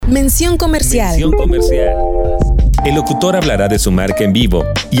Mención comercial. Mención comercial. El locutor hablará de su marca en vivo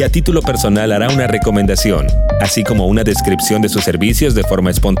y a título personal hará una recomendación, así como una descripción de sus servicios de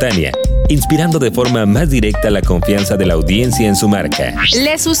forma espontánea, inspirando de forma más directa la confianza de la audiencia en su marca.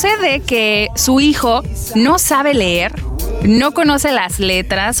 ¿Le sucede que su hijo no sabe leer, no conoce las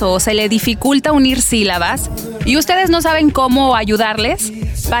letras o se le dificulta unir sílabas y ustedes no saben cómo ayudarles?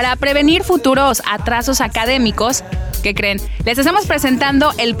 Para prevenir futuros atrasos académicos, ¿qué creen? Les estamos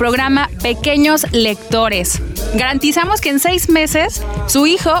presentando el programa Pequeños Lectores. Garantizamos que en 6 meses su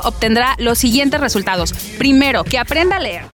hijo obtendrá los siguientes resultados. Primero, que aprenda a leer.